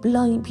met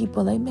blind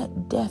people, I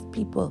met deaf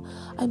people,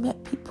 I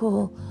met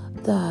people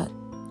that,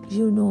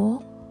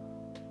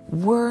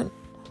 weren't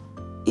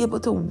able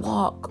to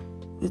walk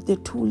with their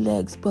two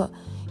legs. But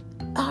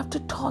after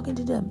talking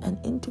to them and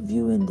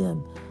interviewing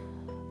them,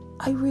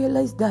 I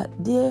realized that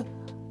they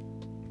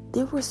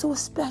were so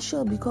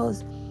special,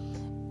 because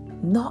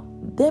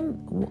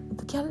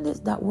the candidates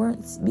that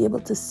weren't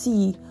able to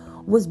see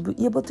was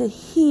able to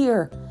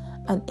hear.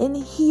 And in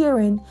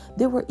hearing,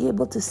 they were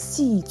able to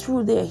see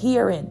through their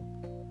hearing.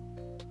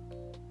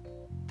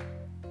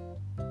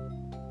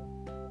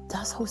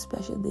 That's how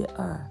special they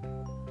are.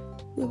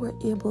 They were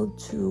able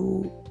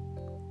to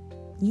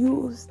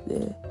use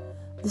their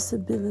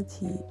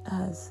disability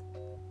as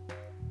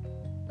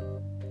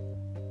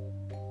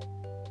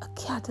a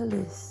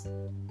catalyst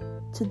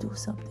to do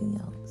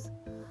something else.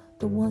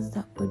 The ones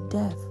that were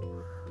deaf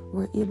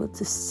were able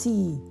to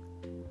see.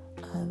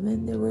 And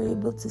when they were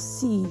able to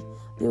see,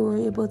 they were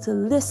able to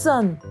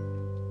listen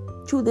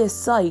through their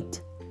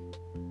sight.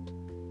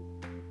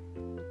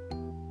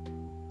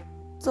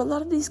 So a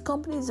lot of these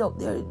companies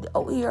out here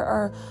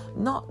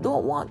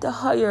don't want to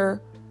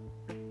hire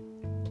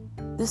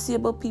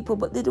disabled people,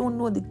 but they don't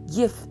know the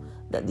gift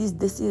that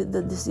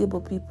the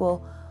disabled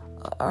people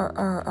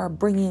are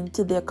bringing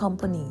to their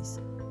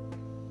companies.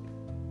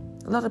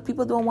 A lot of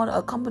people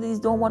companies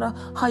don't want to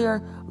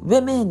hire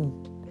women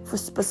for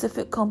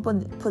specific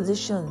company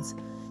positions.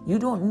 You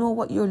don't know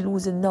what you're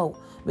losing now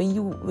when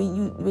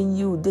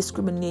you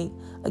discriminate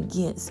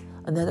against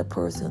another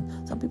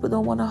person. Some people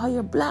don't want to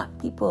hire black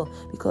people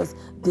because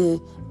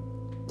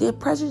they're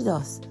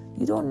prejudiced.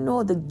 You don't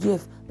know the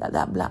gift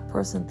that black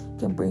person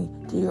can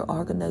bring to your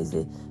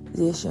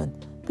organization.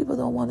 people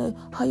don't want to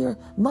hire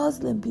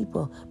Muslim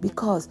people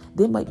because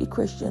they might be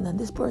Christian and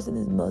this person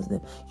is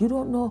Muslim. You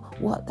don't know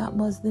what that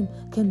Muslim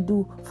can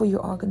do for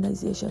your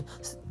organization.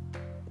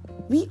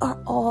 We are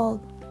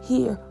all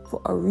here for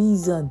a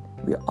reason.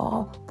 We're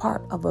all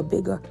part of a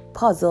bigger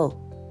puzzle.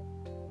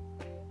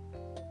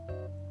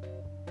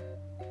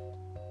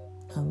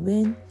 And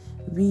when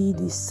we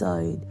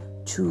decide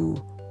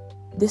to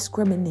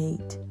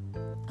discriminate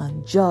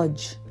and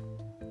judge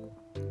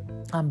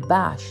and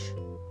bash,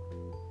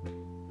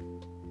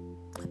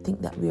 I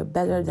think that we are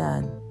better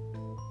than,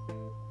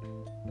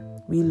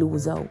 we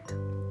lose out.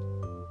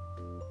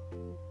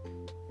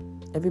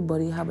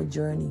 Everybody have a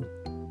journey.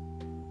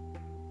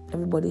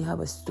 Everybody have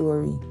a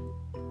story.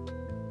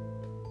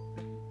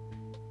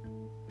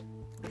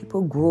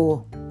 People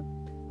grow.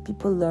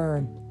 People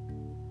learn.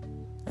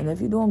 And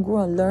if you don't grow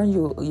and learn,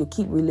 you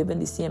keep reliving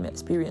the same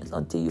experience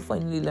until you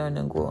finally learn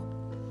and grow.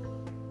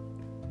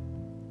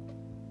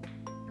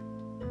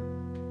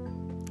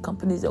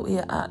 Companies out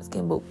here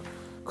asking about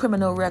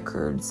criminal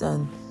records,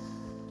 and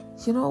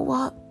you know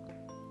what?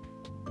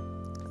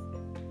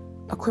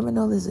 A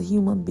criminal is a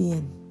human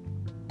being.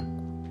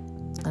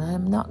 And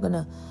I'm not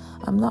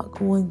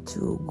going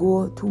to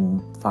go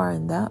too far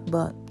in that,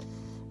 but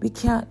we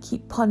can't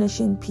keep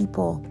punishing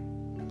people.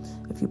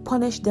 If you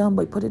punish them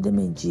by putting them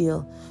in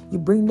jail, you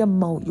bring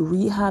them out, you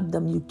rehab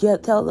them, you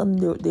tell them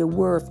their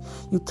worth,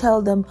 you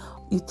tell them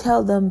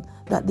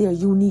that they're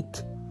unique.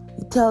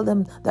 You tell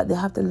them that they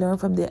have to learn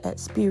from their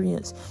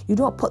experience. You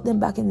don't put them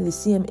back into the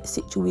same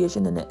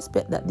situation and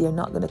expect that they're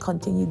not going to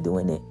continue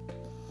doing it.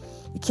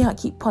 You can't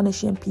keep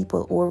punishing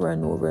people over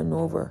and over and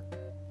over.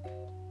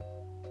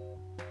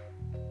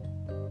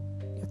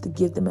 You have to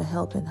give them a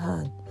helping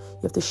hand.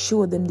 You have to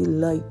show them the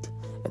light.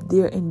 If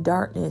they're in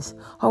darkness,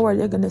 how are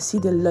they going to see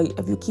the light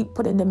if you keep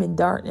putting them in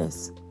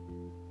darkness?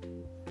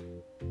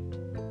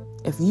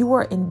 If you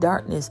are in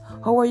darkness,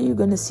 how are you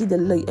going to see the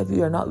light if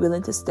you are not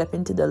willing to step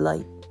into the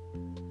light?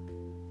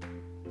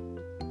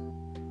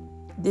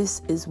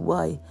 This is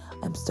why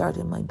I'm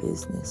starting my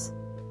business.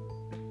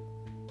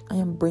 I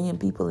am bringing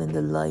people in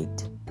the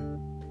light.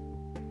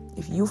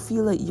 If you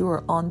feel like you're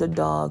an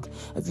underdog,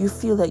 if you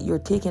feel like you're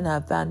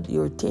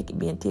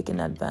being taken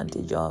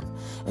advantage of,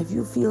 if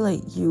you feel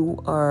like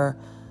you are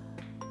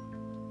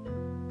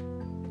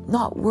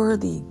not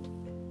worthy,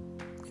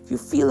 if you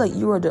feel like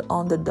you are the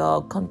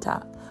underdog,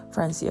 contact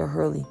Francia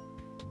Hurley.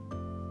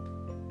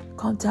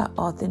 Contact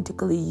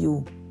Authentically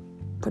You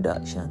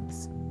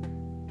Productions.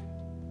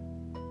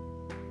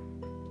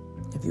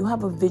 If you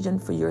have a vision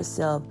for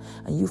yourself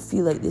and you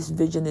feel like this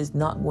vision is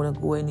not going to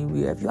go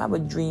anywhere, if you have a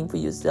dream for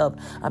yourself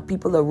and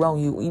people around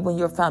you, even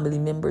your family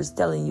members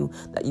telling you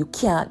that you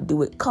can't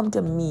do it, come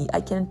to me.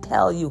 I can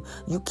tell you,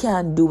 you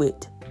can do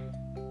it.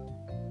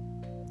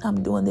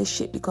 I'm doing this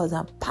shit because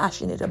I'm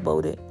passionate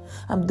about it.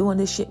 I'm doing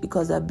this shit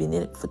because I've been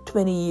in it for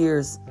 20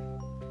 years.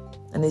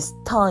 And it's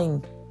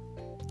time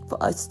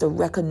for us to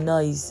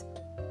recognize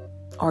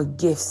our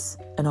gifts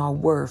and our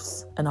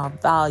worths and our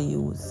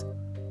values.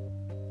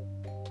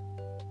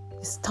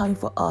 It's time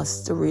for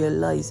us to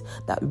realize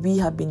that we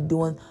have been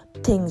doing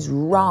things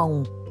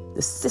wrong.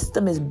 The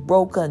system is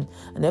broken.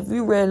 And if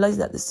we realize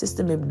that the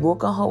system is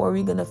broken, how are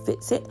we going to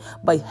fix it?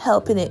 By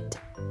helping it.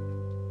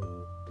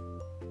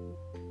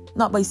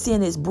 Not by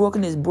saying it's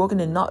broken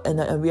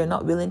and we are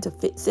not willing to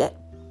fix it.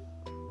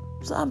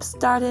 So I'm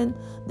starting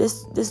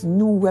this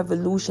new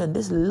revolution,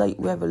 this light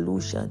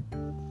revolution,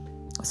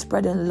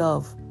 spreading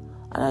love.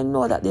 And I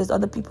know that there's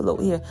other people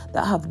out here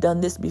that have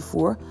done this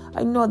before.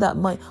 I know that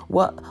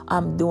what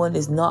I'm doing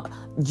is not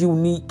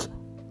unique.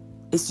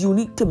 It's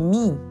unique to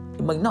me.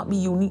 It might not be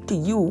unique to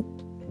you,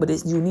 but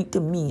it's unique to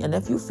me. And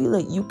if you feel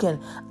like you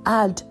can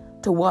add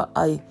to what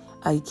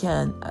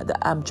that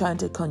I'm trying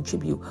to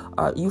contribute,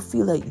 or you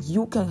feel like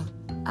you can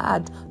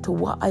add to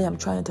what I am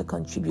trying to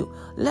contribute,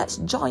 let's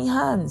join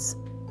hands.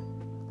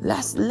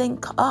 Let's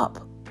link up.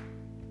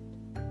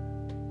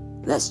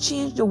 Let's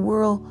change the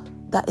world.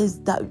 That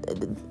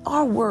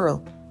our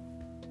world.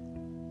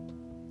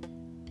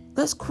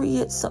 Let's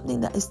create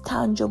something that is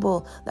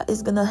tangible, that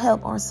is going to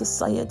help our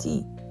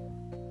society.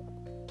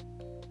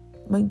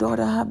 My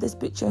daughter have this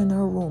picture in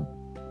her room.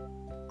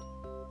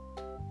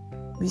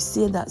 We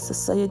say that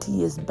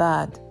society is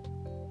bad,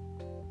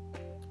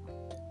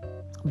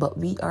 but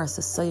we are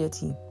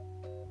society.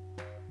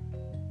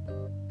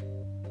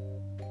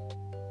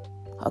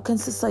 How can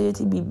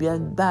society be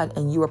bad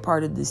and you are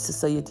part of this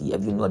society?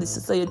 If you know the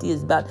society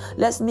is bad,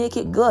 let's make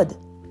it good.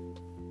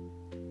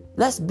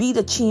 Let's be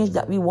the change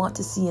that we want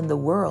to see in the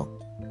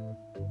world.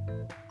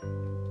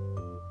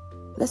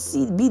 Let's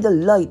be the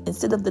light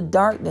instead of the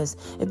darkness.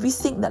 If we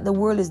think that the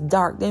world is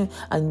dark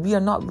and we are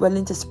not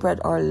willing to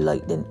spread our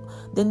light,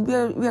 then we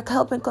are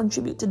helping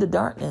contribute to the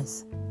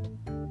darkness.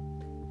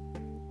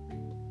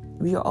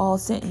 We are all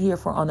sent here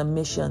on a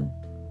mission.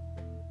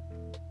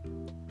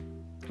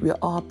 We are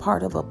all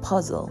part of a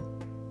puzzle.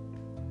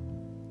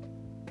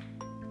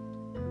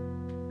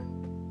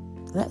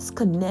 Let's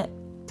connect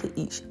to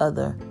each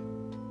other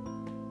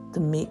to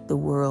make the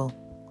world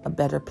a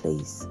better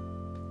place.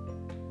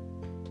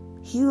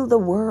 Heal the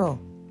world.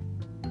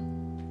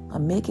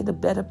 and make it a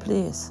better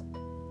place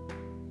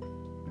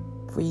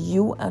for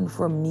you and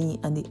for me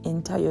and the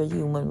entire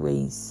human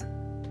race.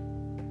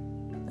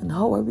 And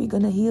how are we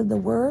going to heal the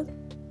world?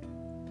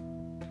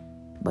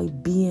 By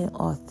being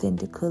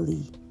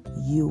authentically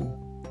you.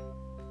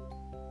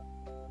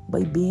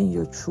 By being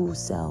your true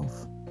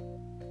self.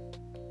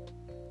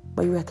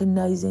 By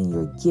recognizing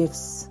your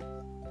gifts.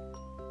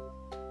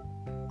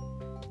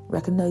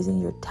 Recognizing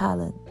your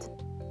talent.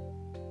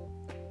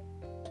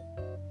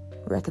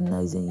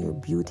 Recognizing your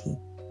beauty.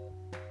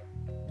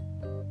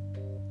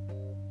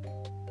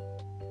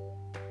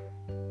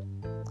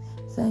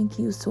 Thank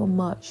you so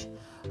much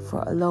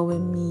for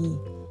allowing me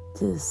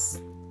to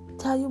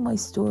tell you my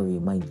story,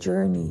 my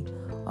journey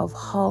of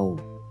how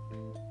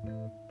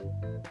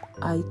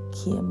I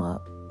came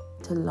up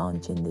to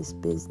launching this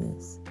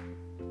business.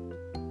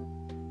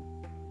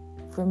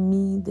 For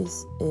me,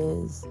 this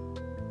is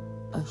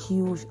a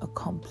huge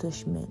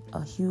accomplishment,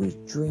 a huge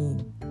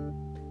dream.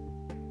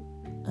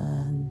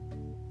 And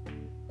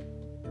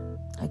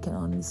I can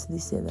honestly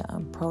say that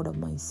I'm proud of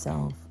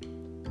myself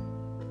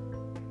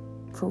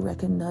for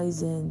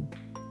recognizing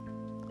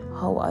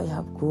how I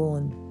have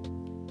grown,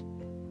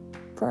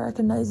 for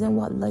recognizing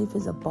what life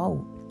is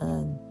about,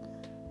 and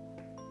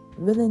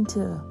willing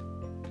to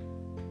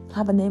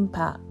have an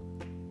impact,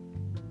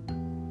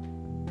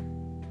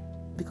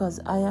 because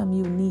I am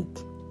unique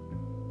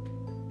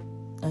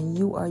and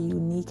you are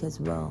unique as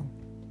well.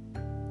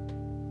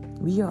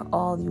 We are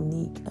all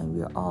unique and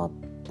we are all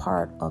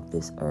part of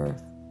this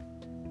earth.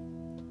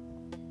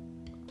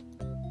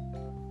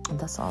 And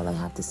that's all I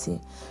have to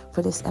say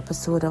for this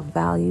episode of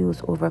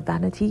Values Over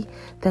Vanity.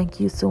 Thank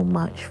you so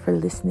much for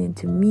listening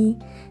to me.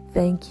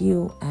 Thank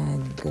you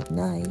and good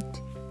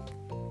night.